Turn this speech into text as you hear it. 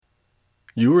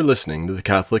You are listening to the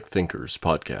Catholic Thinkers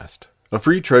Podcast, a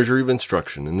free treasury of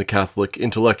instruction in the Catholic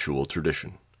intellectual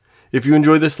tradition. If you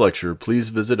enjoy this lecture, please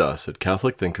visit us at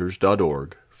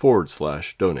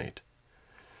catholicthinkers.org/donate.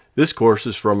 This course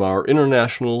is from our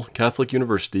International Catholic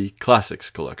University Classics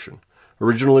Collection,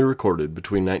 originally recorded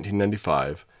between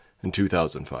 1995 and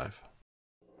 2005.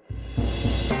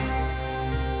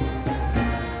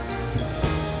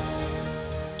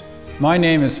 My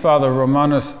name is Father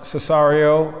Romanus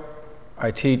Cesario. I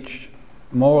teach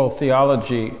moral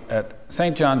theology at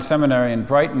St. John Seminary in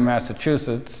Brighton,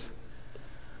 Massachusetts.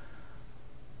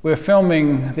 We're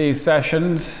filming these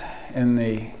sessions in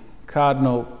the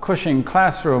Cardinal Cushing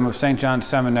classroom of St. John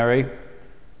Seminary.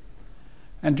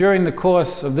 And during the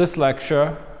course of this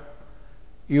lecture,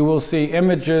 you will see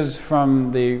images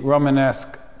from the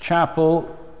Romanesque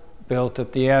chapel built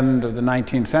at the end of the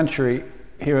 19th century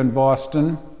here in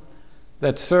Boston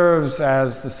that serves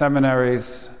as the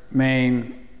seminary's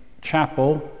main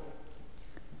chapel.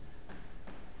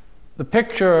 The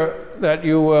picture that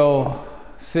you will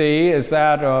see is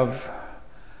that of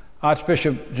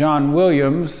Archbishop John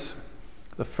Williams,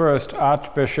 the first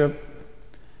Archbishop,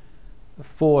 the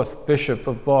fourth Bishop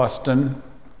of Boston,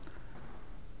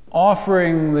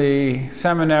 offering the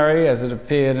seminary as it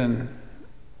appeared in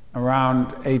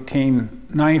around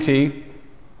 1890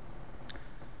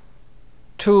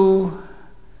 to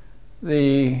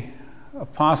the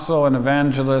apostle and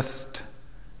evangelist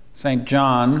St.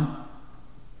 John,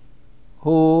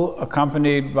 who,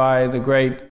 accompanied by the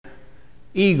great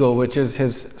eagle, which is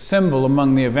his symbol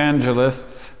among the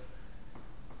evangelists,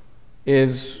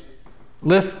 is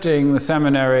lifting the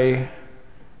seminary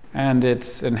and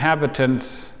its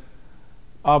inhabitants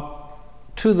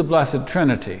up to the Blessed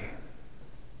Trinity.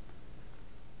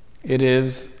 It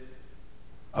is,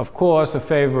 of course, a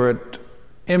favorite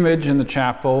image in the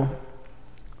chapel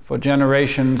for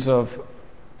generations of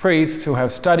priests who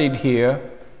have studied here.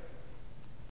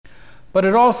 But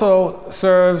it also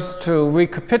serves to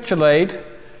recapitulate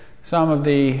some of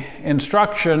the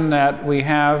instruction that we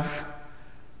have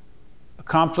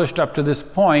accomplished up to this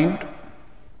point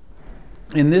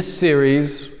in this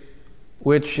series,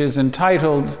 which is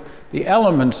entitled The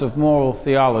Elements of Moral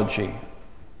Theology.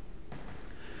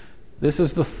 This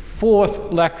is the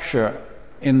fourth lecture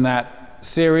in that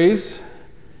series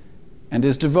and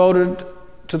is devoted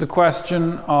to the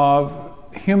question of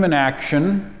human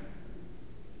action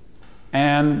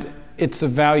and its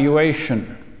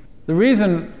evaluation. The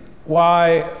reason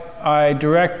why I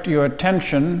direct your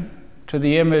attention to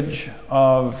the image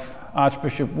of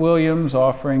Archbishop Williams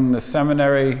offering the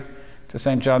seminary to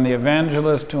St. John the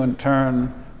Evangelist, who in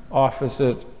turn offers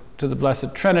it to the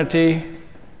Blessed Trinity,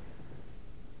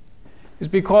 is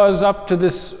because up to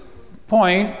this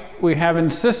point we have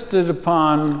insisted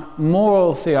upon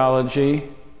moral theology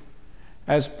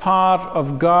as part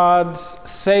of God's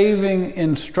saving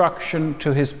instruction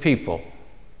to his people.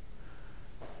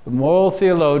 The moral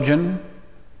theologian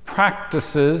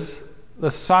practices the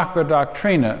Sacra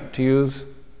Doctrina, to use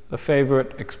the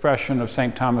favorite expression of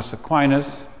St. Thomas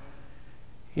Aquinas.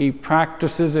 He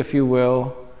practices, if you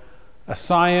will, a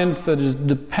science that is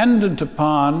dependent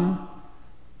upon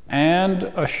and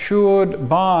assured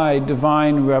by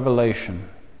divine revelation.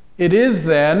 It is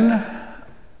then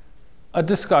a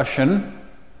discussion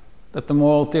that the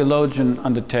moral theologian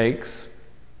undertakes,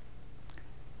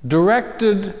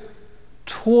 directed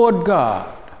toward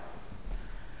God.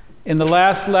 In the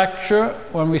last lecture,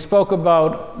 when we spoke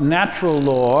about natural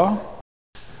law,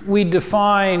 we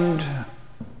defined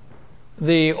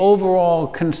the overall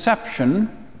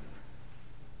conception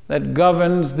that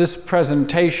governs this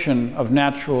presentation of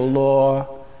natural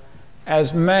law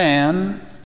as man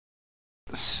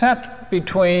set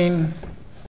between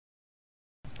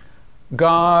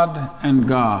God and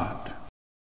God.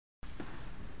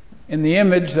 In the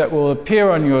image that will appear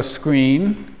on your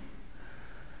screen,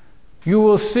 you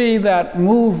will see that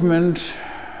movement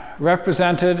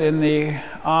represented in the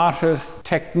artist's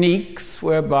techniques,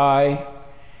 whereby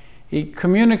he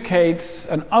communicates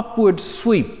an upward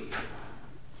sweep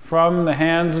from the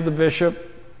hands of the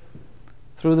bishop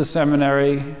through the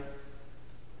seminary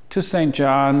to St.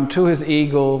 John, to his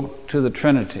eagle, to the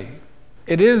Trinity.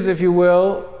 It is, if you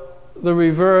will, the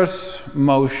reverse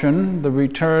motion, the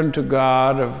return to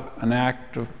God of an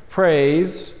act of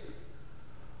praise.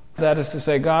 That is to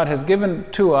say, God has given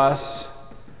to us,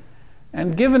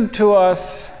 and given to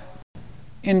us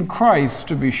in Christ,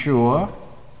 to be sure,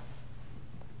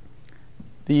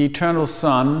 the eternal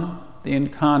Son, the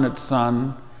incarnate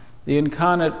Son, the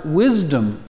incarnate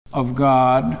wisdom of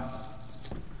God,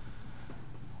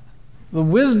 the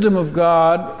wisdom of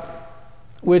God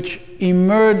which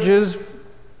emerges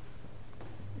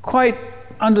quite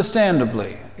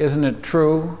understandably, isn't it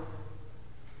true?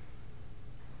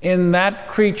 In that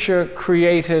creature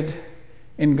created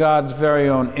in God's very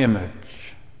own image.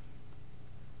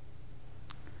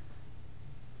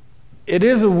 It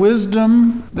is a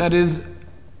wisdom that is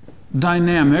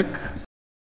dynamic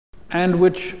and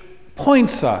which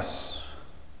points us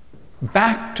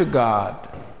back to God,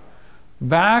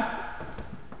 back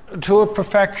to a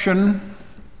perfection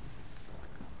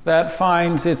that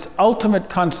finds its ultimate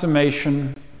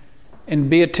consummation in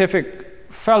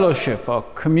beatific fellowship or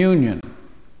communion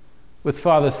with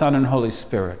Father, Son, and Holy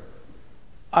Spirit.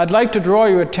 I'd like to draw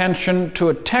your attention to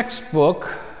a textbook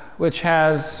which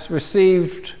has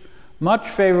received much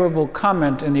favorable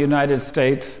comment in the United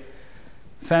States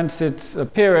since its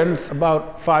appearance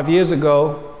about 5 years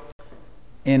ago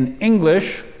in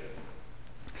English.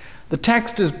 The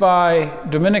text is by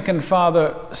Dominican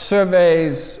Father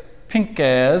Servais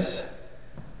Pinquez,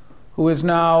 who is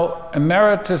now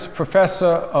Emeritus Professor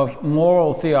of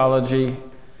Moral Theology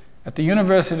at the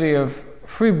University of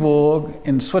Fribourg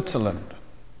in Switzerland.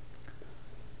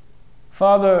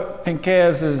 Father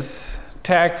Pinquez's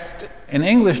text in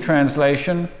English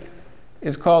translation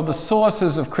is called The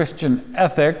Sources of Christian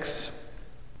Ethics.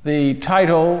 The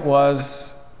title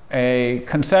was a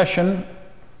concession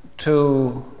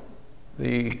to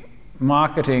the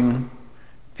marketing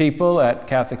people at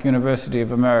Catholic University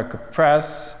of America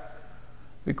Press,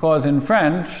 because in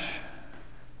French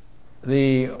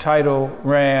the title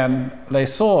ran Les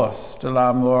Sources de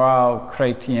la Morale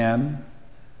Chrétienne,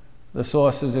 the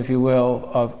sources, if you will,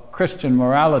 of Christian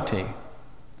morality.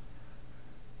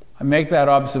 I make that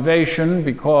observation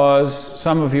because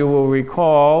some of you will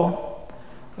recall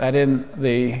that in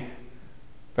the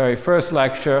very first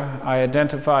lecture I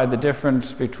identified the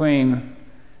difference between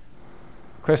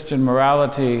Christian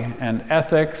morality and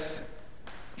ethics,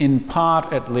 in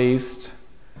part at least,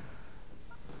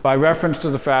 by reference to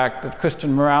the fact that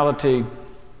Christian morality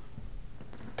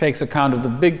takes account of the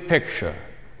big picture,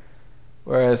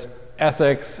 whereas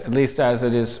ethics, at least as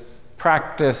it is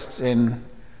practiced in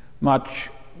much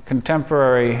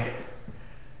contemporary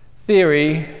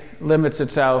theory, limits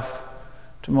itself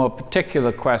to more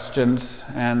particular questions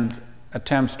and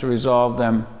attempts to resolve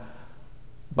them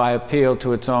by appeal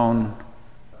to its own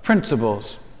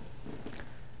principles.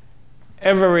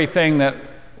 Everything that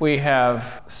we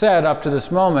have said up to this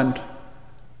moment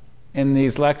in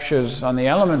these lectures on the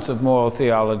elements of moral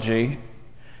theology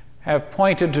have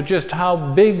pointed to just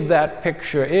how big that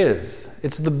picture is.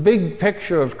 It's the big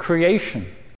picture of creation.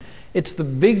 It's the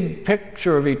big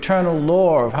picture of eternal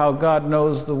law, of how God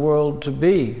knows the world to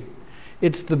be.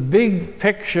 It's the big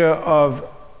picture of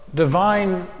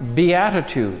divine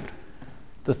beatitude,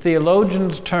 the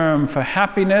theologian's term for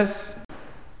happiness,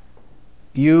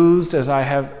 used, as I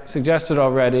have suggested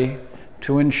already,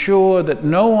 to ensure that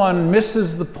no one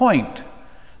misses the point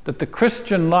that the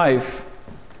Christian life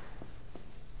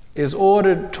is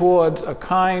ordered towards a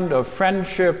kind of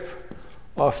friendship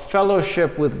or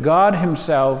fellowship with God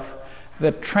Himself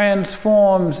that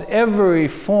transforms every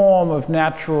form of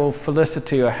natural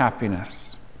felicity or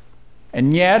happiness.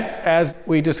 And yet, as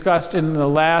we discussed in the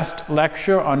last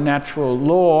lecture on natural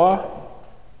law,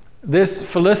 this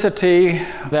felicity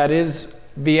that is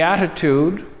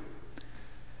beatitude,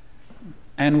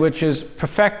 and which is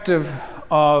perfective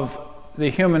of the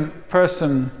human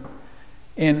person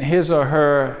in his or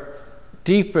her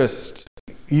deepest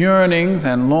yearnings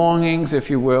and longings, if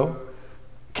you will,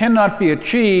 cannot be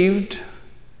achieved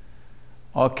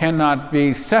or cannot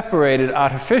be separated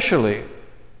artificially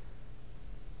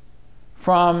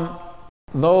from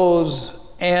those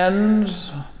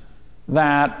ends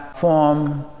that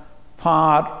form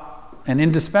part, and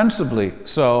indispensably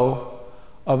so,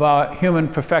 of our human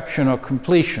perfection or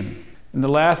completion. In the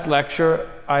last lecture,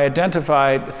 I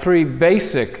identified three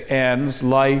basic ends: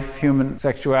 life, human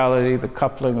sexuality, the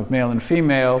coupling of male and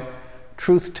female,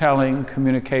 truth-telling,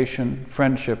 communication,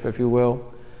 friendship, if you will.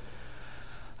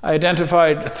 I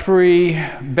identified three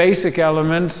basic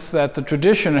elements that the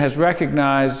tradition has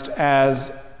recognized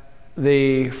as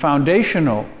the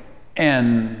foundational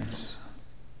ends,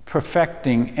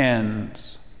 perfecting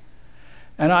ends.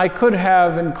 And I could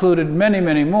have included many,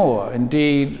 many more.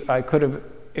 Indeed, I could have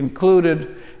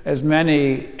included as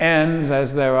many ends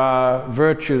as there are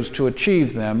virtues to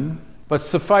achieve them. But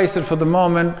suffice it for the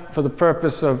moment, for the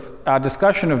purpose of our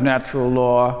discussion of natural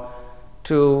law,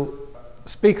 to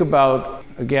speak about,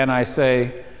 again I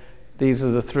say, these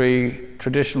are the three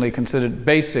traditionally considered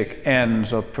basic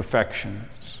ends of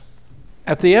perfections.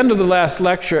 At the end of the last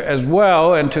lecture as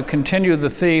well, and to continue the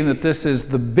theme that this is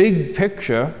the big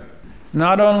picture,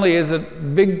 not only is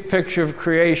it big picture of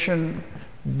creation,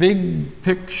 big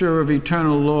picture of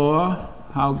eternal law,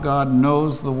 how God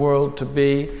knows the world to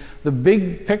be, the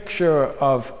big picture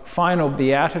of final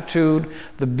beatitude,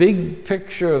 the big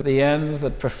picture of the ends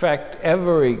that perfect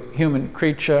every human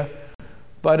creature,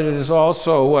 but it is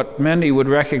also what many would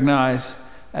recognize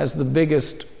as the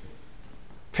biggest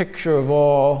picture of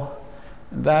all.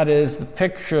 That is the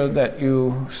picture that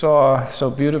you saw so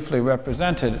beautifully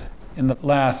represented in the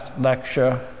last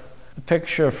lecture, the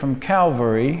picture from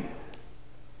Calvary,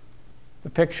 the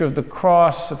picture of the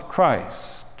cross of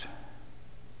Christ.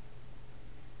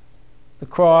 The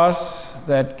cross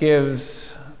that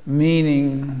gives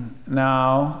meaning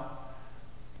now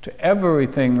to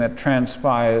everything that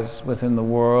transpires within the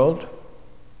world.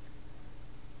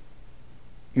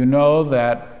 You know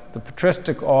that the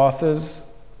patristic authors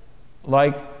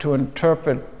like to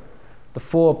interpret the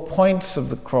 4 points of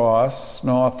the cross,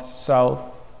 north, south,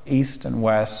 east, and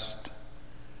west,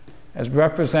 as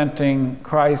representing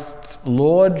Christ's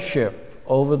lordship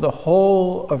over the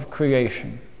whole of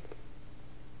creation.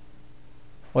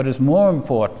 What is more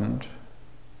important,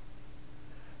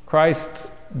 Christ's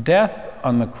death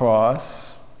on the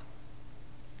cross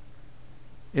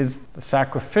is the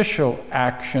sacrificial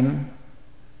action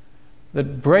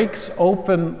that breaks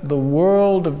open the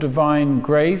world of divine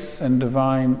grace and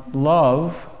divine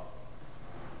love,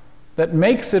 that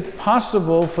makes it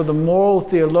possible for the moral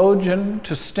theologian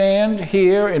to stand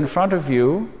here in front of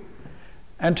you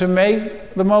and to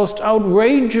make the most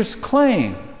outrageous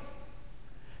claim,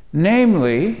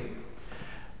 namely,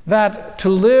 that to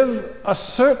live a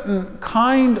certain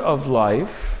kind of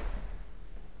life,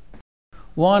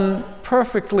 one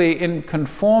perfectly in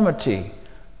conformity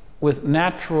with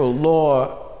natural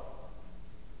law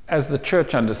as the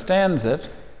Church understands it,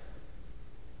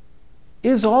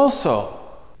 is also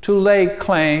to lay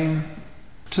claim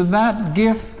to that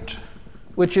gift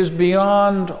which is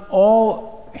beyond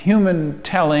all human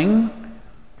telling,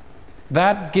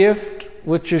 that gift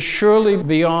which is surely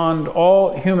beyond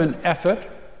all human effort,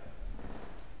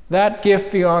 that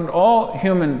gift beyond all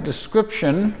human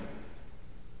description,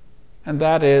 and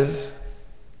that is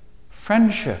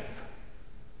friendship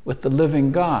with the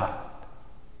living God.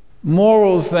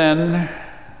 Morals, then,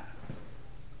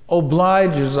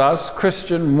 obliges us,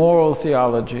 Christian moral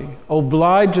theology,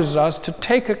 obliges us to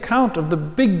take account of the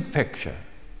big picture.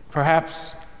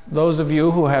 Perhaps those of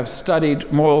you who have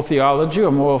studied moral theology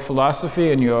or moral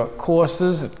philosophy in your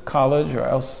courses at college or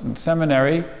else in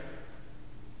seminary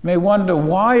may wonder,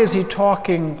 why is he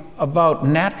talking about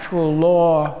natural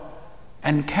law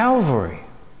and Calvary?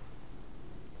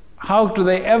 How do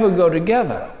they ever go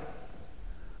together?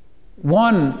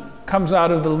 One comes out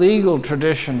of the legal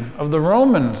tradition of the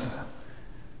Romans,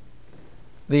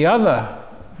 the other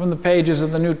from the pages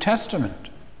of the New Testament.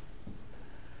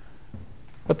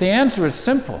 But the answer is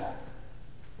simple.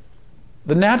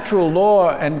 The natural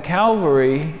law and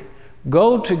Calvary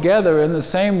go together in the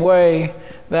same way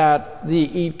that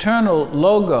the eternal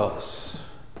Logos,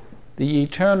 the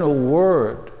eternal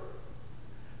Word,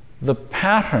 the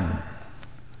pattern,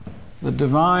 the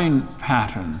divine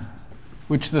pattern,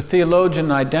 which the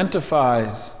theologian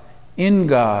identifies in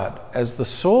God as the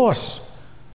source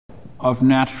of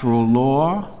natural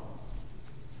law,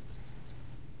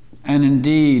 and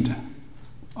indeed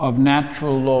of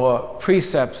natural law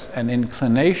precepts and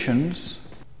inclinations,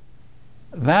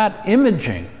 that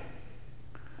imaging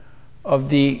of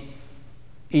the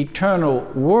eternal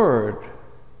Word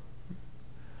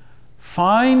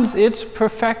finds its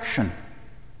perfection.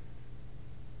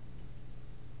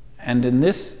 And in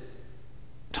this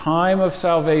time of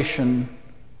salvation,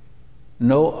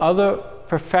 no other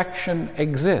perfection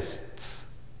exists,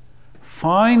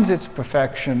 finds its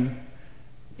perfection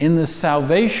in the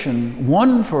salvation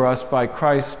won for us by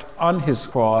Christ on his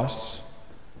cross,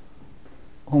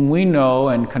 whom we know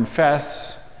and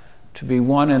confess to be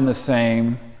one and the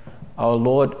same, our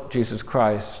Lord Jesus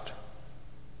Christ,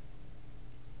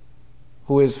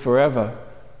 who is forever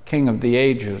King of the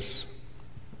ages.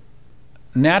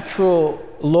 Natural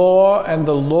law and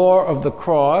the law of the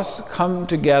cross come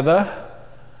together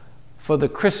for the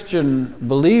Christian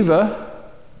believer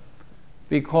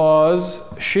because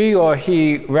she or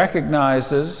he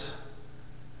recognizes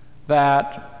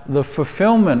that the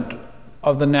fulfillment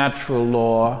of the natural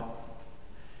law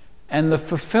and the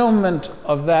fulfillment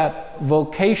of that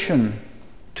vocation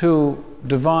to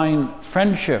divine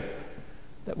friendship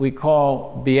that we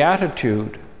call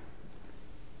beatitude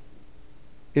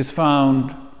is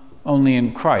found only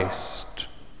in Christ.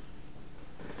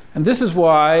 And this is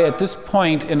why, at this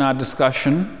point in our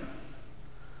discussion,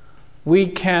 we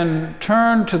can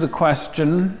turn to the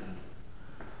question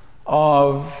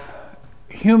of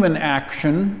human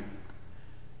action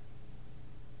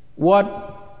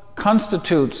what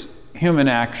constitutes human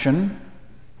action,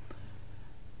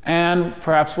 and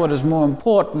perhaps what is more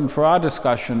important for our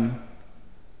discussion,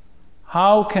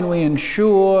 how can we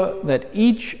ensure that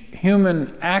each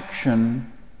human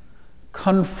action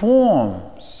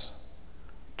conforms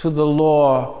to the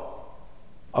law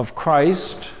of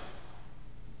Christ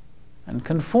and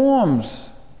conforms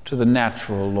to the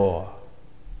natural law?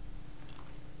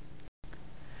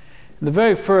 In the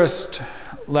very first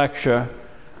lecture,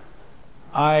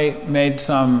 I made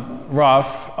some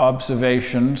rough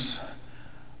observations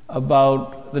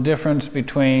about the difference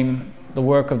between the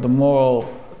work of the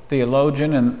moral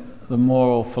theologian and the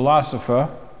moral philosopher.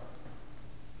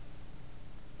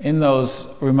 In those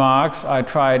remarks, I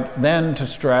tried then to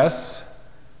stress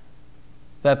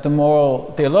that the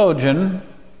moral theologian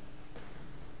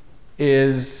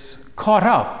is caught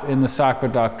up in the Sacra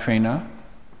Doctrina,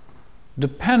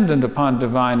 dependent upon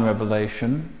divine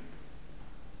revelation,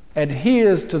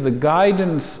 adheres to the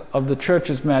guidance of the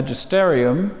Church's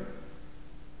magisterium,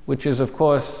 which is, of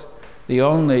course, the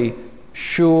only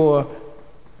sure,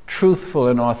 truthful,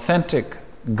 and authentic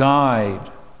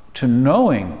guide to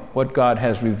knowing what God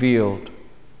has revealed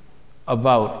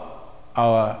about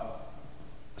our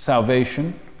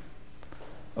salvation,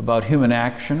 about human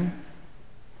action.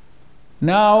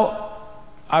 Now,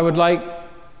 I would like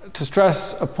to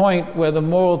stress a point where the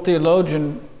moral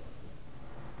theologian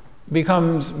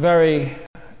becomes very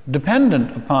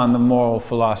dependent upon the moral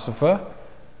philosopher,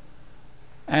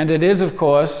 and it is, of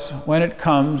course, when it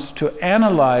comes to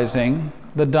analyzing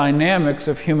the dynamics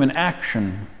of human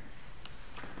action.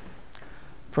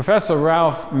 Professor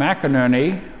Ralph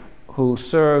McInerney, who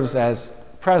serves as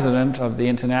president of the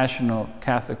International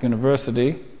Catholic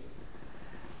University,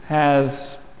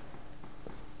 has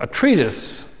a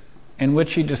treatise in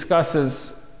which he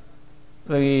discusses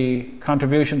the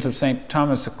contributions of St.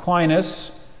 Thomas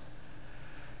Aquinas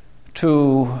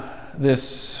to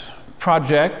this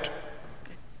project.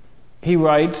 He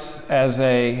writes as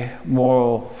a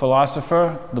moral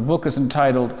philosopher. The book is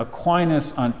entitled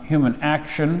Aquinas on Human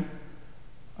Action,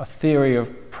 a Theory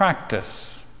of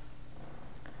Practice.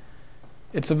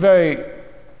 It's a very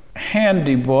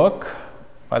handy book.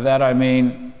 By that I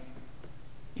mean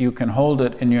you can hold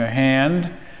it in your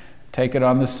hand, take it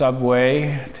on the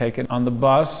subway, take it on the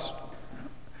bus,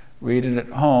 read it at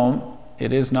home.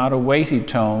 It is not a weighty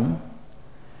tome,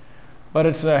 but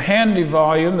it's a handy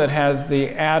volume that has the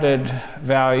added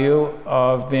value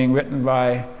of being written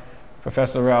by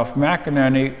Professor Ralph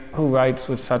McInerney, who writes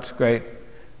with such great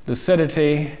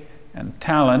lucidity and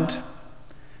talent,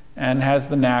 and has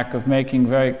the knack of making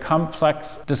very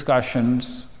complex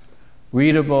discussions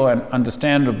readable and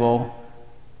understandable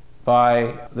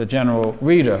by the general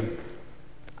reader.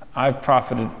 I've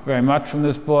profited very much from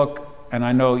this book, and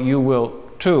I know you will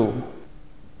too.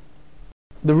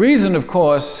 The reason, of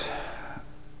course,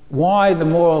 why the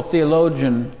moral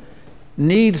theologian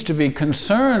needs to be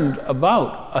concerned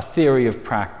about a theory of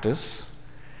practice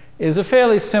is a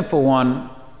fairly simple one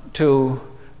to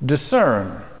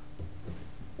discern.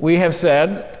 We have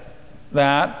said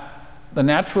that the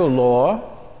natural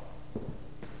law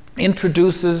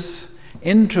introduces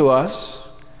into us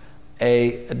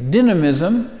a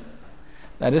dynamism,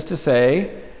 that is to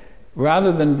say,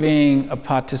 rather than being a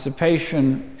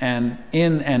participation and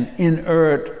in an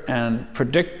inert and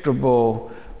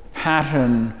predictable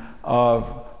pattern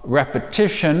of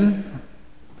repetition,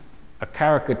 a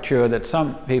caricature that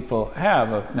some people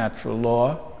have of natural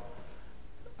law,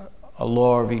 a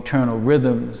law of eternal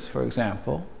rhythms, for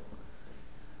example.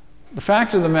 The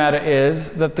fact of the matter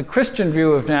is that the Christian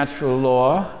view of natural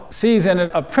law sees in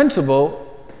it a principle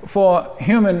for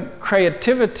human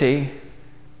creativity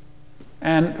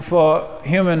and for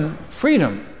human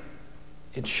freedom.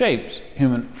 It shapes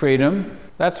human freedom.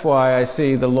 That's why I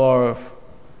see the law of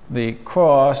the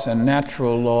cross and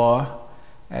natural law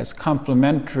as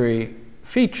complementary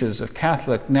features of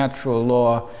Catholic natural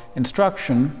law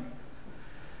instruction.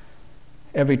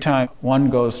 Every time one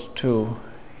goes to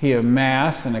hear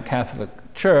Mass in a Catholic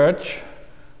church,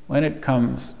 when it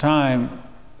comes time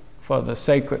for the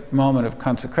sacred moment of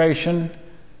consecration,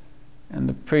 and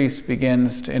the priest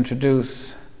begins to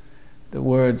introduce the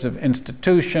words of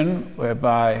institution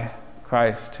whereby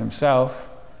Christ himself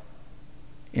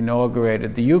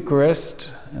inaugurated the Eucharist,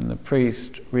 and the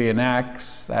priest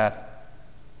reenacts that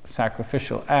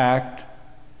sacrificial act.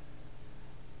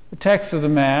 The text of the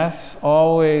Mass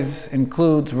always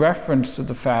includes reference to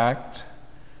the fact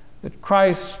that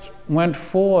Christ went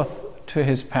forth to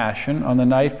his passion on the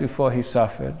night before he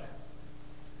suffered,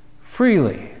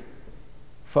 freely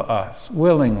for us,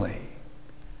 willingly.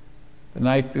 The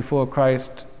night before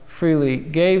Christ freely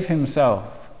gave himself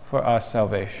for our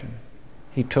salvation.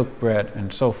 He took bread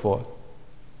and so forth.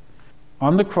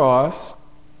 On the cross,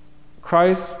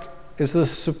 Christ is the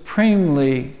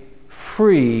supremely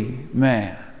free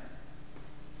man.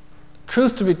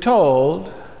 Truth to be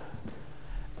told,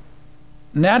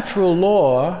 natural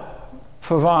law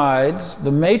provides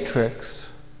the matrix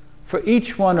for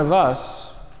each one of us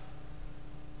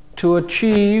to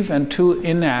achieve and to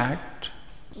enact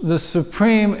the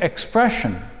supreme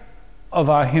expression of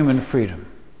our human freedom.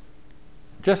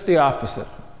 Just the opposite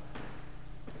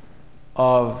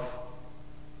of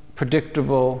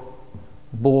predictable,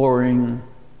 boring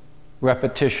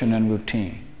repetition and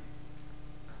routine.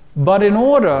 But in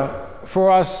order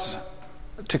for us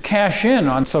to cash in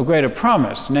on so great a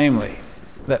promise, namely,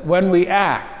 that when we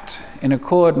act in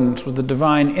accordance with the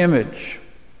divine image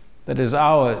that is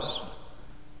ours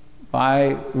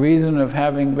by reason of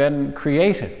having been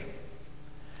created,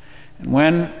 and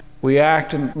when we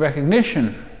act in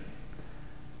recognition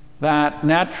that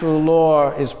natural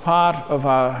law is part of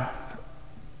our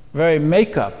very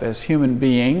makeup as human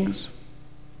beings,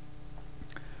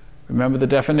 remember the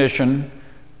definition,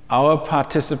 our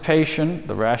participation,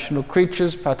 the rational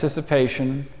creature's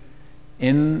participation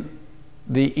in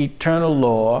the eternal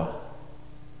law,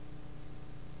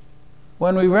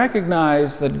 when we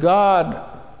recognize that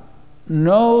God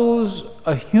knows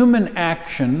a human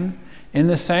action in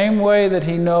the same way that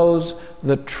He knows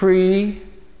the tree,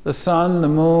 the sun, the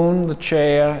moon, the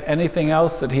chair, anything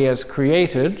else that He has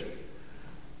created,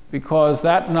 because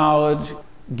that knowledge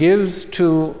gives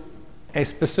to a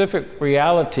specific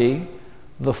reality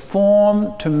the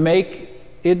form to make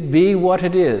it be what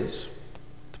it is.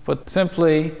 To put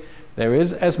simply, there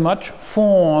is as much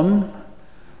form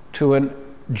to a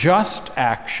just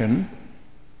action,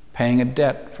 paying a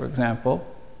debt, for example,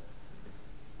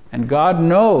 and God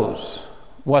knows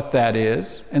what that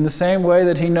is in the same way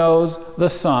that He knows the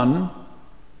sun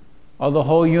or the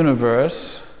whole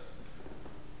universe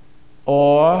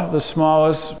or the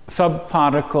smallest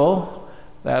subparticle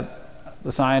that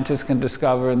the scientists can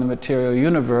discover in the material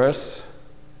universe.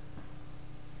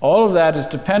 All of that is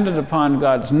dependent upon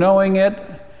God's knowing it,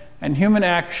 and human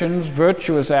actions,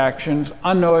 virtuous actions,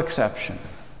 are no exception.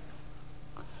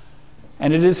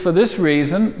 And it is for this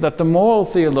reason that the moral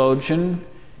theologian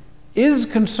is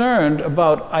concerned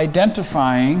about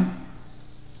identifying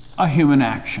a human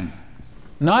action.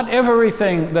 Not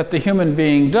everything that the human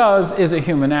being does is a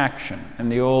human action. In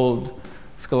the old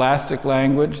scholastic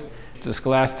language, the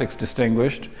scholastics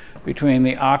distinguished between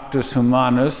the actus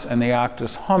humanus and the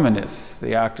actus hominis.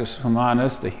 The actus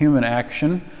humanus, the human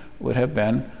action, would have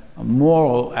been a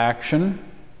moral action.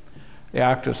 The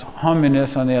actus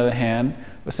hominis, on the other hand,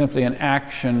 was simply an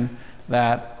action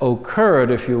that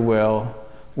occurred, if you will,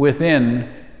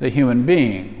 within the human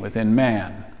being, within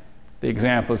man. The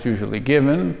example is usually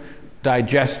given.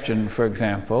 Digestion, for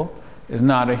example, is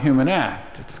not a human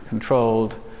act. It's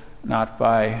controlled not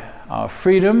by our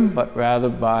freedom, but rather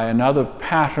by another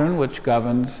pattern which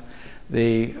governs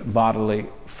the bodily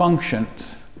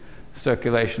functions,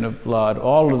 circulation of blood,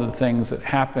 all of the things that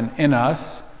happen in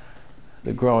us,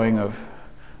 the growing of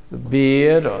the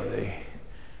beard or the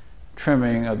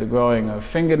trimming or the growing of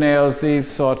fingernails, these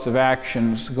sorts of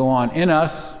actions go on in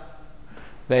us.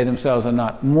 They themselves are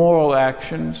not moral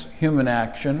actions, human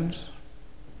actions.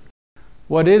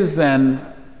 What is then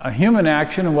a human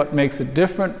action, and what makes it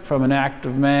different from an act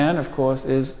of man, of course,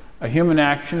 is a human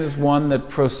action is one that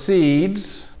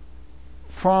proceeds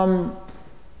from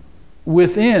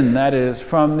within, that is,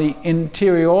 from the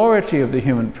interiority of the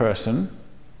human person,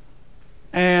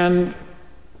 and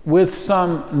with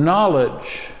some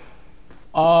knowledge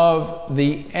of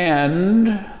the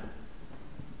end,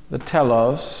 the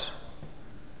telos,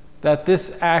 that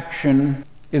this action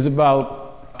is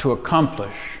about to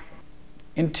accomplish.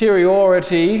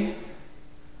 Interiority,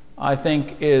 I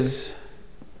think, is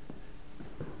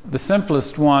the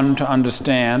simplest one to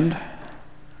understand.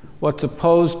 What's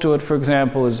opposed to it, for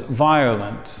example, is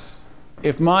violence.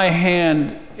 If my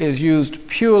hand is used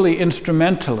purely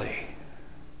instrumentally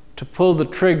to pull the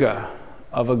trigger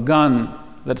of a gun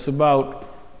that's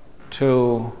about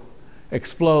to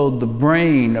explode the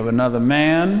brain of another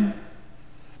man,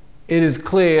 it is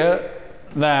clear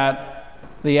that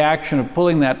the action of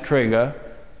pulling that trigger,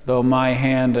 though my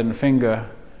hand and finger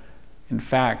in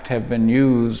fact have been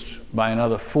used by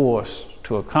another force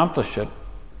to accomplish it,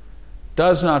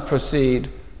 does not proceed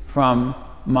from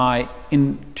my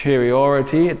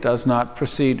interiority, it does not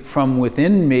proceed from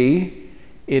within me.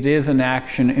 It is an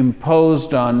action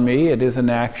imposed on me, it is an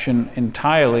action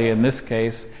entirely, in this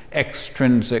case,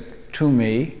 extrinsic to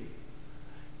me.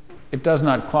 It does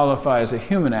not qualify as a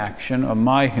human action or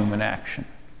my human action.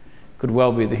 could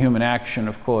well be the human action,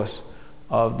 of course,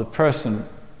 of the person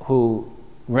who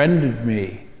rendered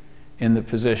me in the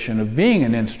position of being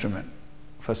an instrument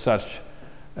for such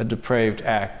a depraved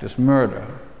act as murder.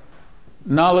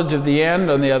 Knowledge of the end,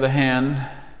 on the other hand,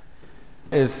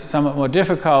 is somewhat more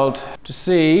difficult to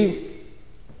see,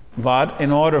 but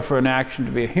in order for an action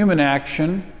to be a human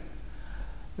action,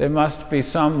 there must be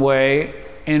some way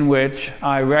in which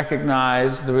I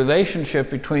recognize the relationship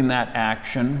between that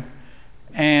action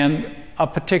and a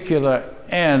particular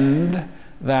end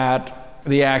that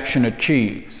the action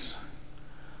achieves.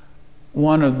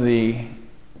 One of the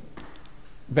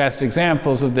best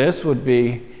examples of this would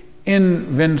be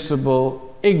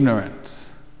invincible ignorance.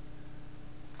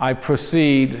 I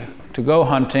proceed to go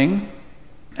hunting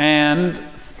and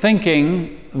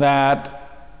thinking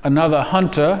that another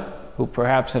hunter, who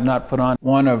perhaps had not put on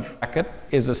one of jacket,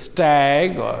 is a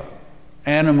stag or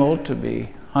animal to be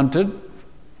hunted.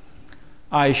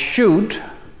 I shoot,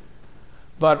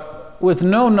 but with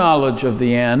no knowledge of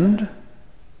the end,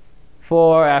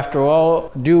 for after all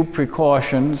due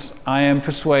precautions, I am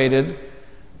persuaded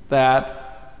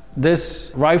that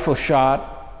this rifle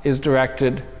shot is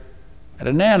directed at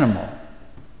an animal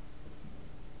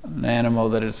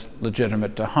that is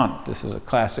legitimate to hunt. This is a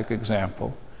classic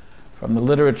example from the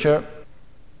literature.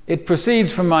 It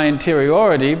proceeds from my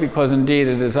interiority, because indeed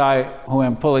it is I who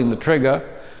am pulling the trigger.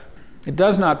 It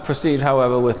does not proceed,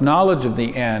 however, with knowledge of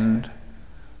the end,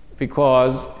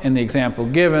 because in the example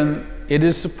given, it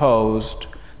is supposed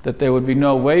that there would be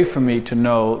no way for me to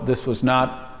know this was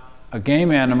not a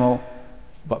game animal,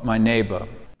 but my neighbor.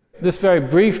 This very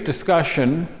brief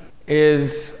discussion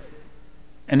is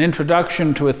an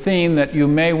introduction to a theme that you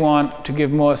may want to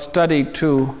give more study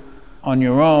to on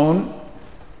your own.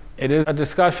 It is a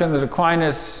discussion that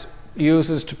Aquinas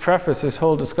uses to preface this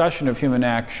whole discussion of human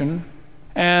action,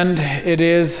 and it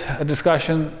is a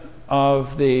discussion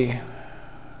of the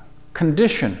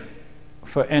condition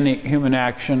for any human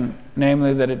action,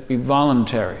 namely that it be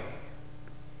voluntary.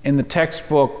 In the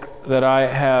textbook that I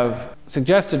have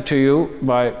suggested to you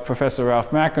by Professor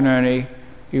Ralph McInerney,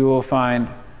 you will find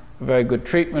a very good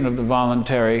treatment of the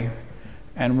voluntary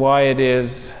and why it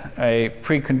is a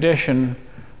precondition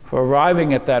for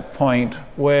arriving at that point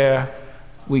where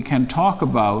we can talk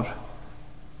about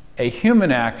a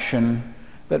human action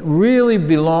that really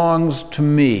belongs to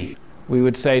me. We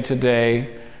would say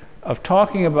today of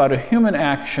talking about a human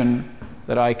action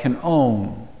that I can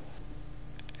own.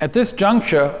 At this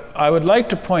juncture, I would like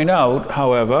to point out,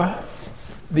 however,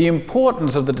 the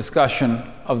importance of the discussion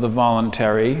of the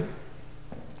voluntary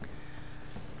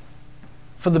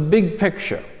for the big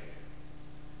picture.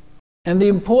 And the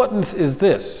importance is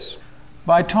this: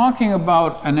 by talking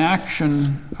about an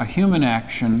action, a human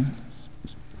action,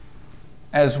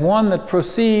 as one that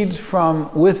proceeds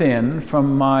from within,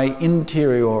 from my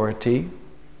interiority,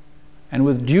 and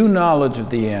with due knowledge of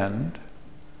the end,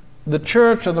 the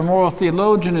church or the moral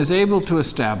theologian is able to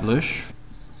establish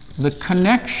the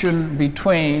connection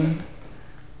between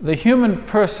the human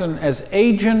person as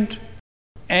agent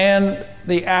and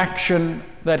the action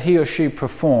that he or she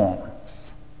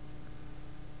performs.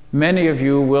 Many of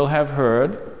you will have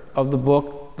heard of the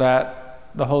book that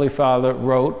the Holy Father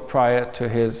wrote prior to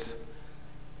his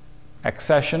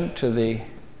accession to the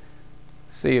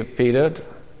See of Peter,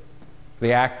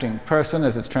 The Acting Person,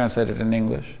 as it's translated in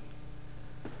English.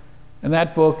 And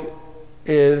that book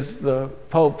is the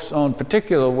Pope's own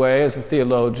particular way as a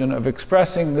theologian of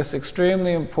expressing this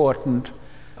extremely important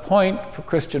point for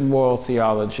Christian moral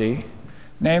theology,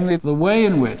 namely the way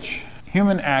in which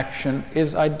human action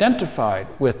is identified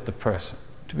with the person.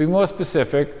 To be more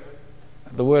specific,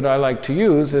 the word I like to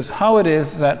use is how it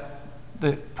is that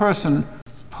the person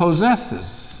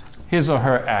possesses his or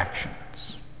her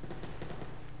actions.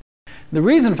 The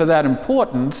reason for that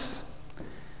importance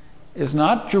is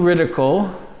not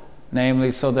juridical,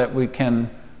 namely so that we can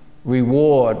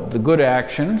reward the good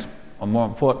actions, or more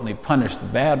importantly, punish the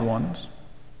bad ones.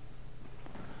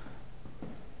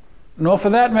 Nor for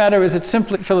that matter is it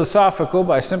simply philosophical.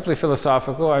 By simply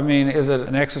philosophical, I mean, is it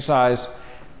an exercise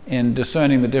in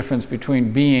discerning the difference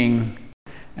between being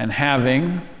and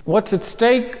having. What's at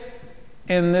stake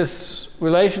in this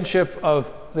relationship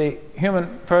of the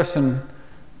human person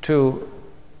to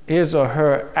his or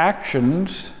her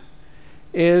actions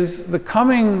is the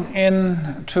coming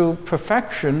into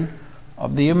perfection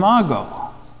of the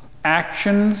imago.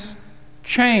 Actions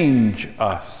change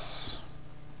us.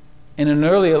 In an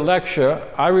earlier lecture,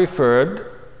 I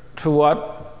referred to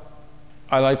what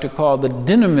I like to call the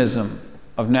dynamism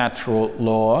of natural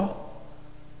law,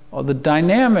 or the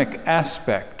dynamic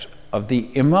aspect of the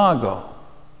imago.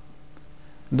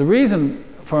 The reason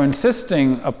for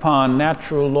insisting upon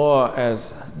natural law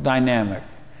as dynamic,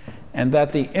 and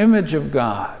that the image of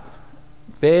God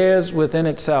bears within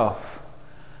itself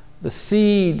the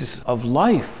seeds of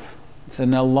life. It's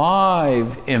an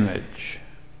alive image.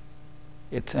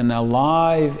 It's an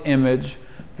alive image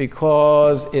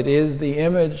because it is the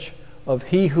image of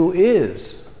He who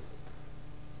is,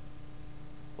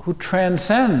 who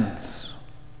transcends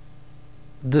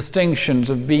distinctions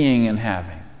of being and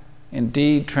having,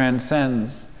 indeed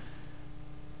transcends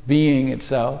being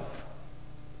itself.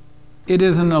 It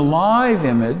is an alive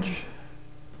image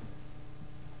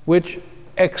which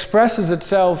expresses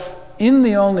itself in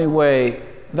the only way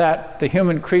that the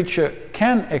human creature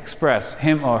can express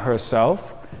him or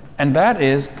herself, and that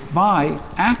is by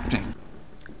acting.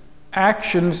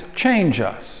 Actions change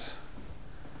us.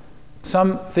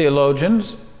 Some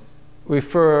theologians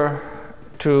refer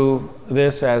to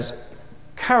this as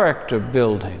character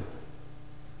building.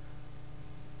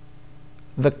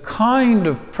 The kind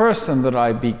of person that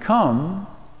I become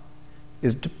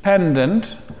is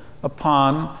dependent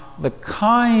upon the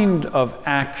kind of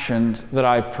actions that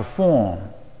I perform.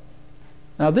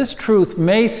 Now, this truth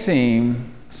may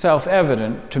seem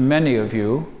self-evident to many of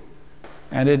you,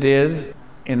 and it is,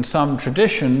 in some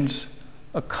traditions,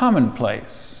 a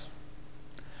commonplace.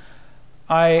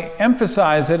 I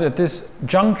emphasize it at this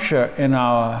juncture in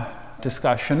our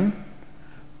discussion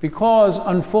because,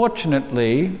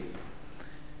 unfortunately,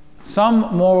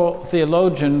 some moral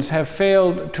theologians have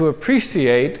failed to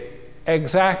appreciate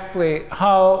exactly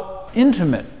how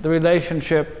intimate the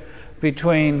relationship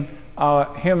between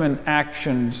our human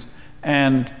actions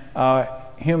and our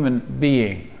human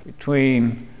being,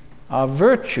 between our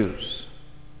virtues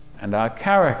and our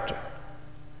character,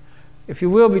 if you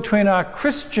will, between our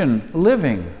Christian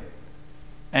living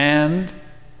and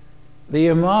the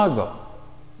imago.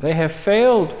 They have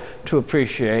failed to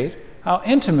appreciate how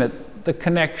intimate the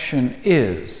connection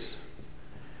is.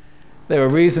 There are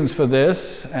reasons for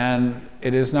this, and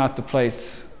it is not the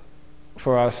place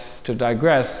for us to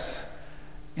digress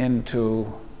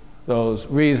into those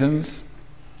reasons.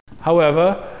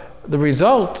 However, the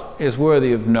result is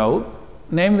worthy of note,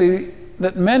 namely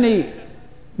that many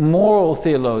moral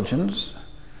theologians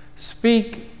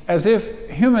speak as if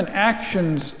human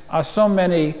actions are so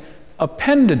many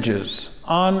appendages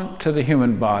onto the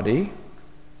human body,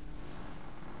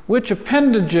 which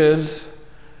appendages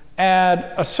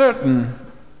add a certain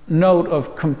note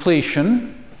of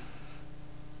completion,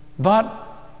 but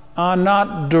are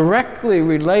not directly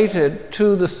related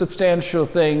to the substantial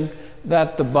thing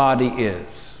that the body is.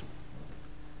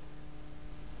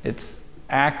 It's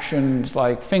actions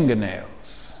like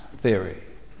fingernails theory.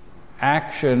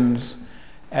 Actions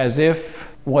as if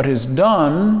what is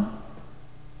done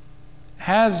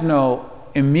has no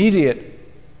immediate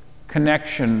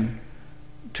connection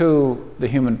to the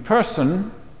human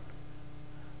person,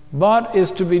 but is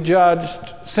to be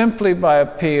judged simply by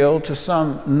appeal to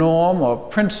some norm or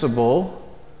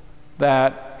principle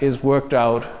that is worked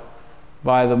out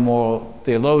by the moral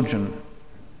theologian.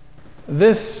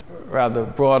 This rather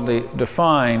broadly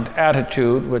defined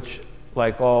attitude, which,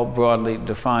 like all broadly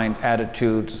defined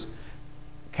attitudes,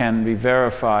 can be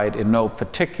verified in no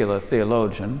particular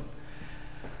theologian,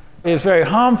 is very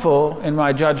harmful, in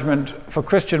my judgment, for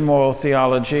Christian moral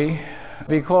theology,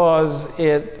 because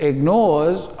it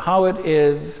ignores how it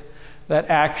is that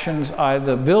actions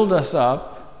either build us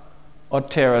up or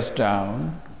tear us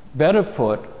down. Better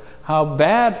put, how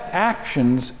bad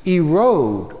actions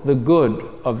erode the good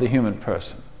of the human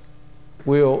person.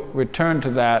 We'll return to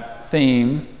that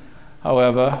theme,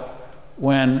 however,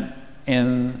 when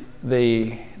in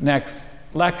the next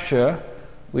lecture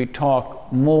we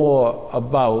talk more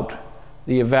about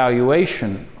the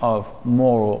evaluation of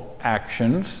moral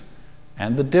actions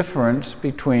and the difference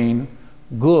between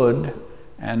good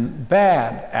and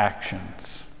bad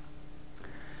actions.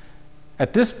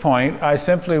 At this point, I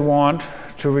simply want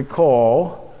to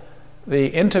recall the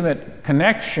intimate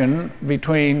connection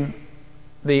between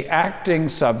the acting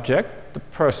subject, the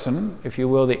person, if you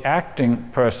will, the acting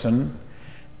person,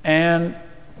 and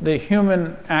the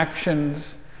human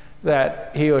actions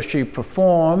that he or she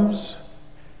performs.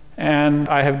 And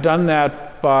I have done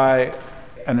that by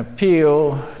an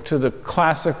appeal to the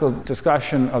classical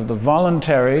discussion of the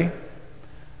voluntary,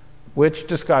 which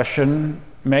discussion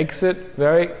makes it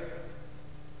very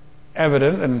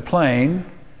evident and plain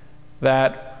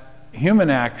that human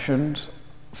actions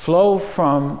flow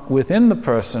from within the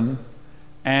person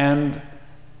and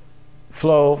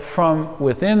flow from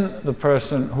within the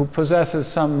person who possesses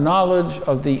some knowledge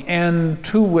of the end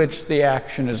to which the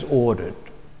action is ordered.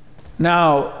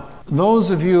 Now,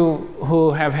 those of you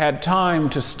who have had time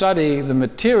to study the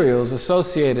materials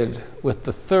associated with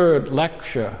the third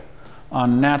lecture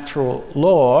on natural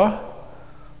law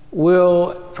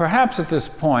will perhaps at this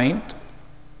point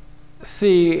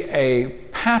see a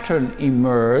pattern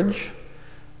emerge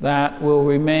that will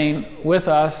remain with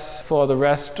us for the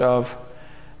rest of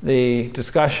the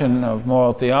discussion of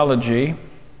moral theology.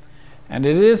 And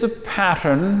it is a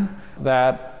pattern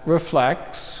that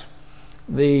reflects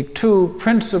the two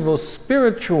principal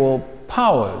spiritual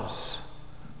powers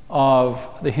of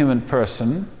the human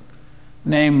person,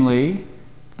 namely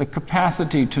the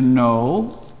capacity to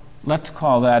know, let's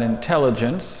call that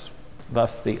intelligence,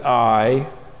 thus the I,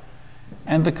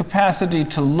 and the capacity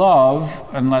to love,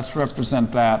 and let's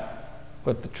represent that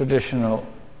with the traditional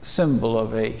symbol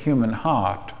of a human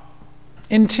heart.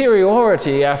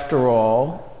 Interiority, after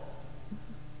all,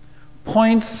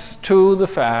 points to the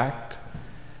fact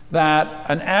that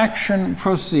an action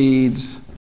proceeds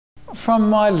from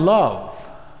my love.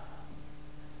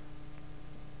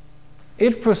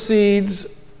 It proceeds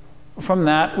from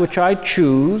that which I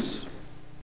choose,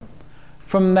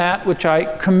 from that which I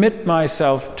commit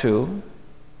myself to,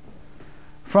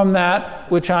 from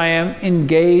that which I am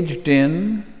engaged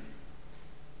in,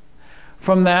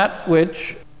 from that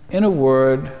which, in a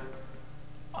word,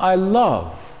 I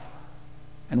love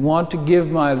and want to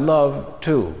give my love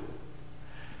to.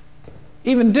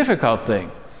 Even difficult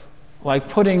things, like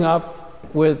putting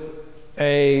up with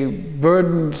a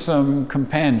burdensome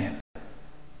companion,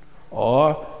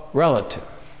 or relative,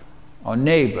 or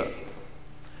neighbor.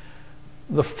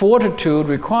 The fortitude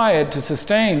required to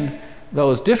sustain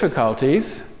those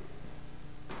difficulties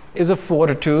is a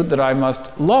fortitude that I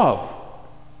must love.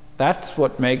 That's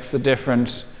what makes the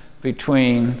difference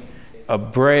between a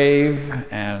brave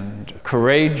and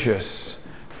courageous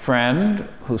friend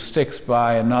who sticks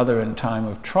by another in time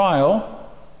of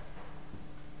trial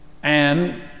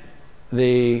and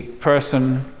the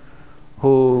person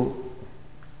who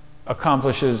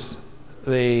accomplishes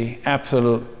the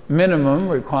absolute minimum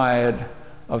required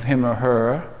of him or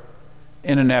her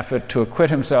in an effort to acquit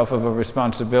himself of a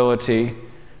responsibility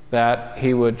that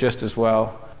he would just as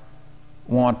well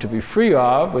want to be free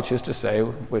of, which is to say,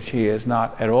 which he is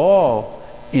not at all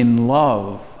in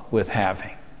love with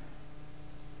having.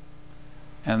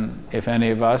 And if any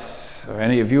of us, or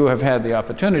any of you have had the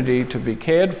opportunity to be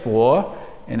cared for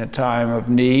in a time of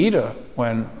need, or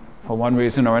when, for one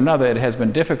reason or another, it has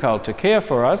been difficult to care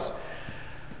for us,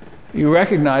 you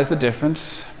recognize the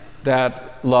difference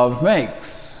that love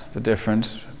makes, the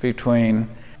difference between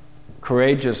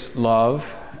courageous love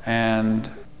and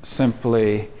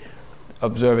simply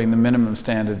observing the minimum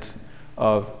standards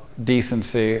of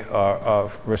decency or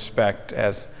of respect,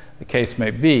 as the case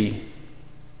may be.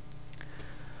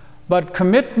 But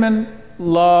commitment,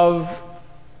 love,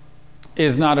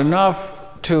 is not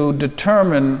enough to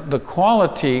determine the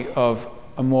quality of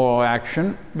a moral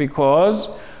action, because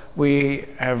we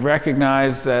have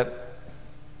recognized that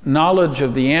knowledge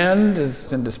of the end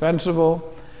is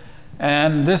indispensable,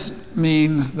 and this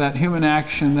means that human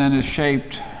action then is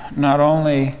shaped not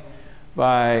only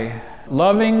by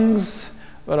lovings,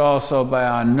 but also by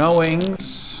our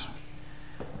knowings,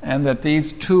 and that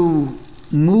these two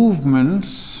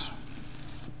movements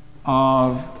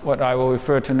of what I will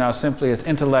refer to now simply as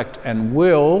intellect and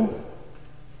will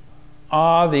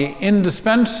are the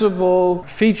indispensable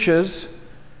features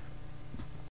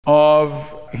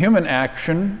of human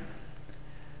action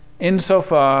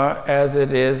insofar as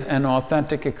it is an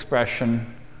authentic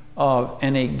expression of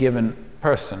any given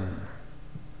person.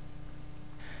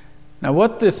 Now,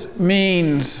 what this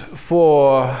means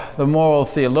for the moral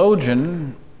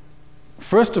theologian,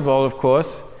 first of all, of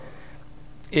course,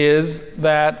 is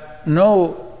that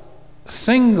no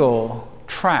single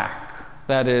track,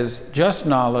 that is, just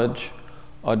knowledge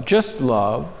or just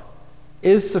love,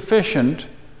 is sufficient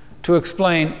to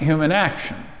explain human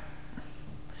action.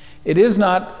 It is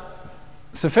not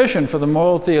sufficient for the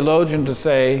moral theologian to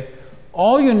say,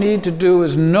 all you need to do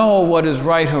is know what is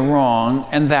right or wrong,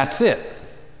 and that's it.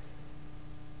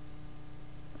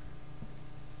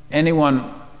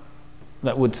 Anyone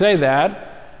that would say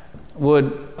that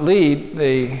would lead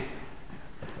the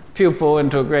pupil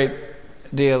into a great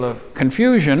deal of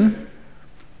confusion,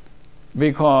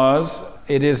 because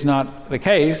it is not the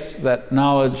case that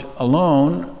knowledge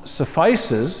alone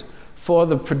suffices for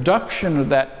the production of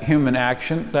that human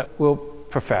action that will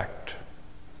perfect.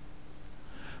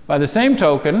 By the same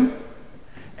token,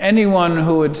 anyone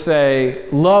who would say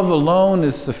love alone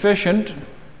is sufficient,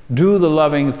 do the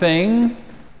loving thing,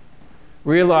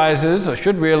 realizes, or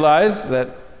should realize,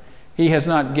 that he has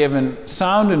not given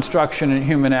sound instruction in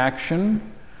human action,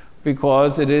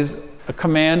 because it is a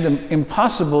command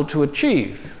impossible to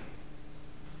achieve.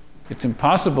 It's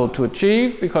impossible to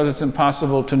achieve because it's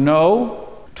impossible to know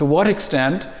to what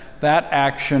extent that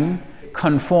action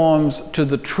conforms to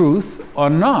the truth or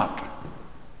not.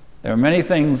 There are many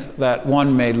things that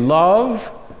one may love.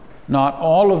 Not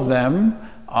all of them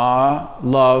are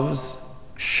loves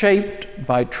shaped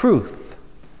by truth.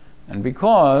 And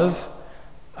because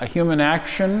a human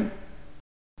action,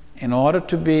 in order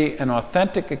to be an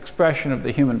authentic expression of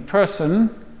the human person,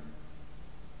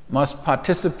 must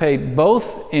participate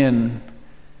both in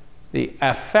the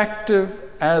affective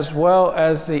as well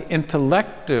as the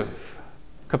intellective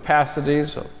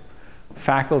capacities or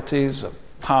faculties or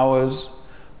powers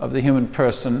of the human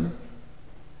person,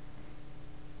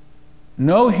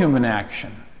 no human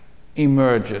action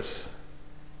emerges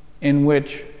in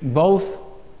which both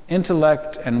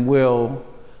intellect and will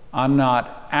are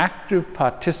not active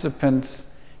participants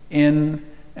in,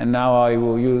 and now I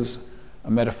will use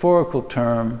a metaphorical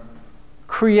term,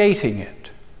 creating it.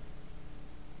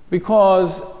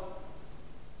 Because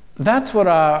that's what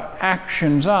our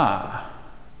actions are.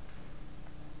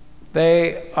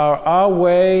 They are our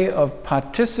way of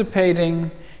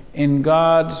participating in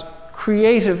God's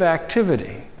creative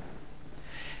activity.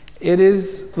 It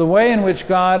is the way in which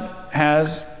God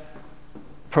has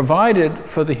provided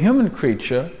for the human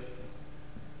creature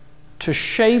to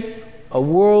shape a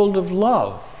world of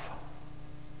love.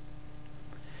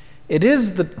 It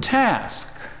is the task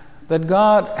that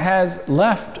God has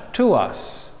left to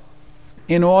us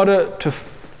in order to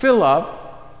fill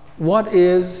up what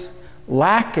is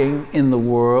lacking in the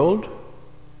world,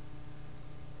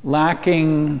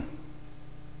 lacking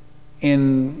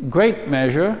in great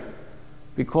measure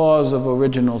because of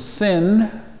original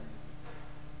sin,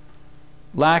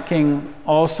 lacking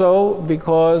also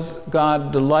because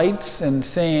God delights in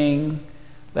seeing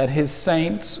that his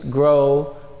saints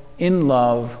grow in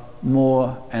love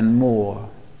more and more.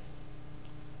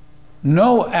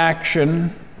 No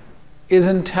action is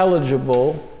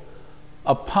intelligible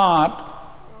apart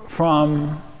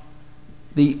from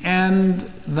the end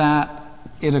that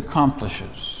it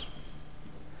accomplishes.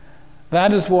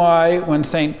 That is why when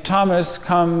St. Thomas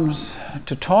comes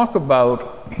to talk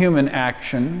about human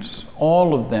actions,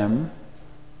 all of them,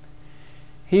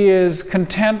 he is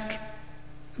content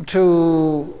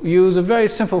to use a very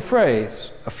simple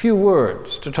phrase, a few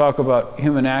words, to talk about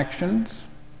human actions.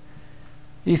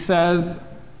 He says,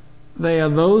 they are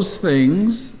those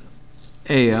things,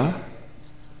 ea,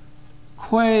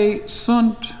 quae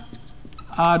sunt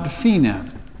ad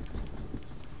finem.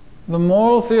 The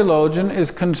moral theologian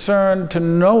is concerned to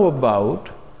know about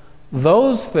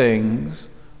those things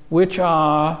which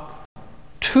are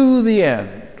to the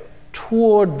end,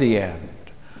 toward the end.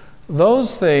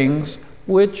 Those things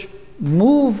which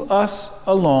move us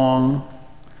along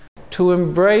to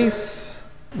embrace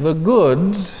the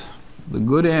goods, the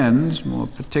good ends more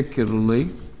particularly,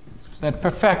 that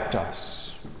perfect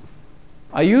us.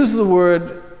 I use the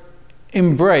word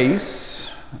embrace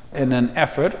in an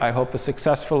effort, I hope a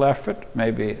successful effort,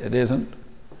 maybe it isn't,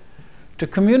 to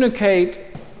communicate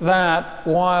that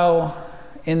while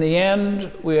in the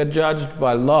end we are judged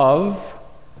by love,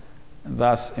 and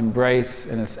thus embrace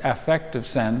in its affective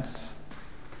sense,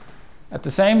 at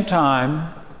the same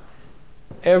time,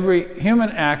 every human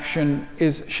action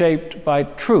is shaped by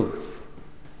truth,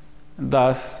 and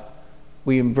thus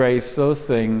we embrace those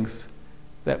things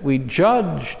that we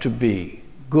judge to be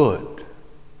good.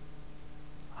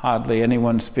 Hardly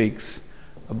anyone speaks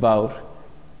about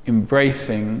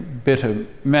embracing bitter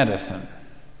medicine.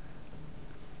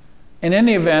 In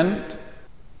any event,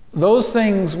 those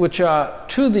things which are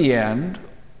to the end,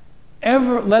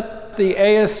 let the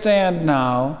ea stand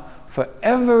now for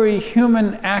every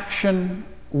human action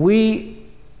we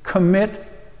commit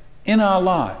in our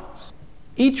lives.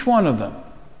 Each one of them,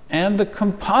 and the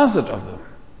composite of them,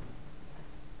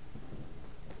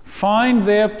 find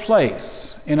their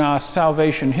place in our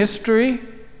salvation history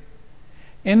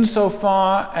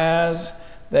insofar as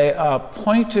they are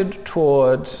pointed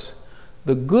towards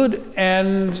the good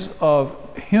ends of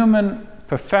human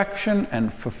perfection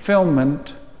and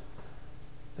fulfillment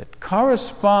that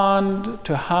correspond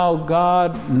to how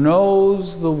God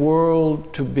knows the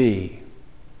world to be.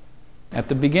 At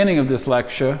the beginning of this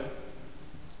lecture,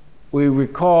 we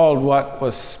recalled what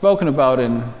was spoken about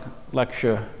in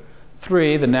lecture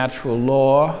 3, the natural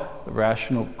law, the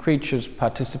rational creature's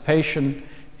participation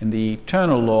in the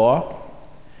eternal law.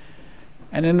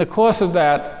 And in the course of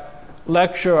that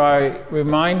lecture, I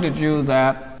reminded you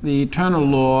that the eternal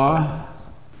law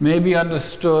may be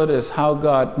understood as how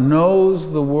God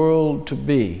knows the world to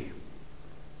be.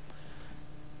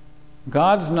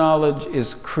 God's knowledge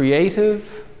is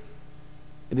creative,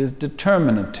 it is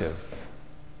determinative.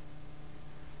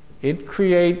 It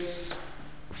creates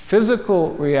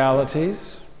physical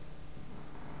realities,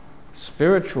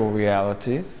 spiritual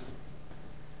realities.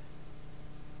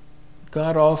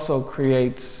 God also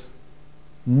creates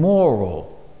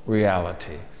moral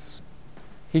realities.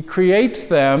 He creates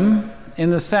them in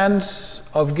the sense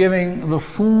of giving the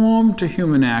form to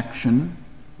human action,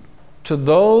 to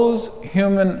those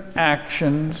human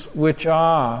actions which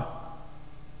are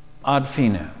ad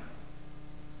finem.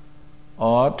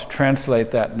 Or, to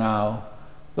translate that now,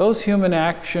 those human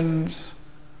actions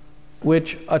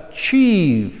which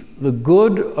achieve the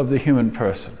good of the human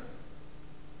person.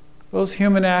 Those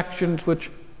human actions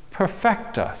which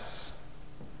perfect us.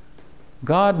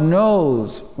 God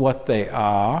knows what they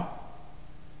are,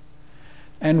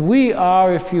 and we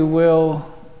are, if you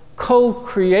will,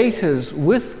 co-creators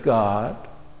with God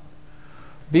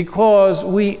because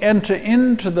we enter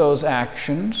into those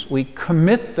actions, we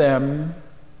commit them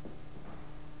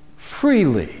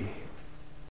freely,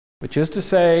 which is to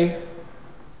say,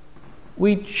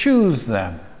 we choose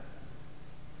them.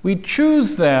 We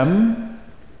choose them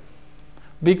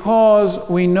because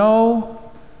we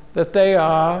know that they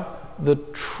are the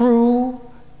true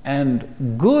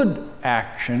and good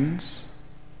actions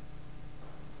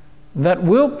that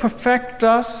will perfect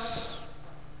us,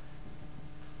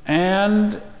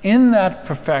 and in that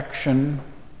perfection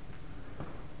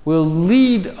will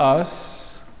lead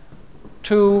us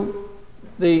to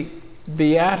the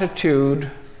beatitude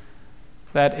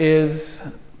that is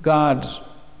God's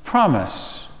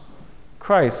promise,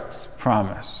 Christ's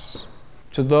promise,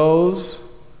 to those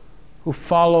who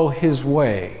follow his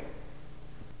way.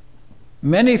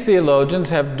 Many theologians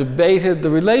have debated the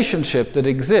relationship that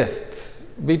exists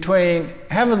between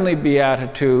heavenly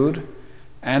beatitude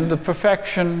and the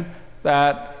perfection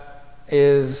that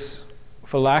is,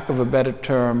 for lack of a better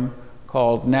term,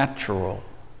 called natural.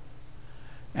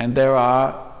 And there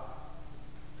are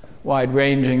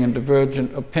wide-ranging and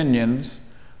divergent opinions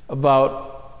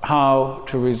about how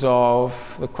to resolve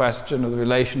the question of the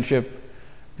relationship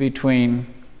between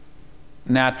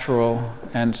natural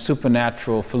and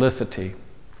supernatural felicity.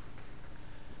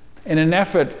 In an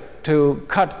effort to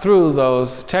cut through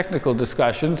those technical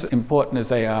discussions, important as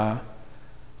they are,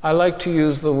 I like to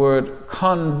use the word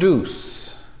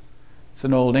conduce. It's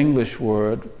an Old English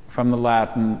word from the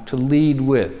Latin to lead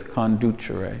with,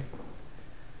 conducere.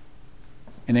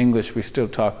 In English, we still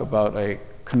talk about a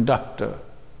conductor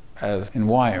as in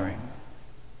wiring.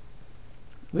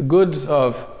 The goods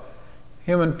of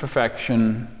human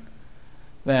perfection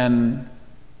then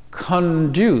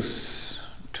conduce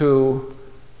to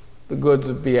the goods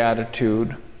of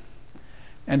beatitude.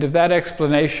 And if that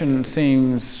explanation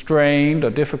seems strained or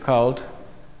difficult,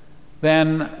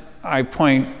 then I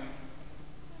point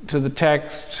to the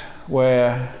text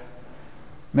where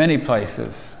many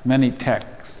places, many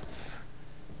texts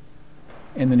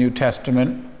in the New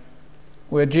Testament,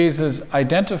 where Jesus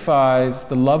identifies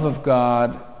the love of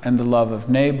God and the love of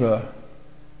neighbor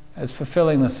as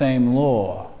fulfilling the same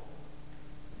law.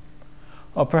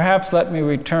 Or perhaps let me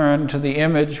return to the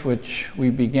image which we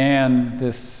began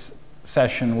this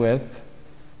session with,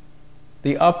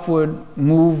 the upward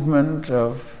movement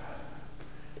of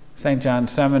St.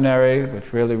 John's Seminary,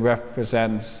 which really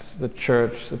represents the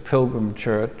church, the Pilgrim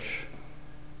Church,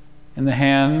 in the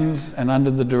hands and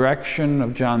under the direction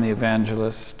of John the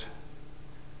Evangelist.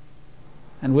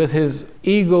 And with his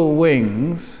eagle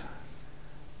wings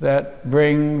that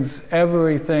brings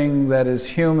everything that is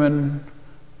human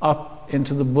up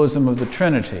into the bosom of the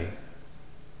Trinity.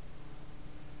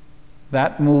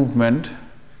 That movement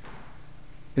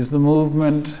is the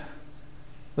movement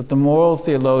that the moral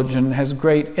theologian has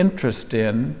great interest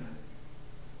in,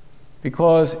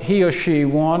 because he or she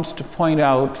wants to point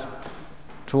out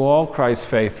to all Christ's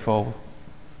faithful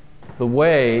the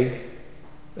way,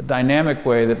 the dynamic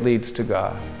way that leads to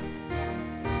God.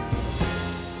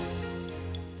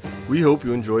 We hope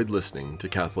you enjoyed listening to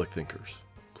Catholic Thinkers.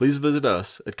 Please visit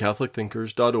us at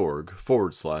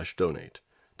catholicthinkers.org/donate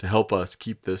to help us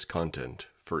keep this content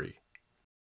free.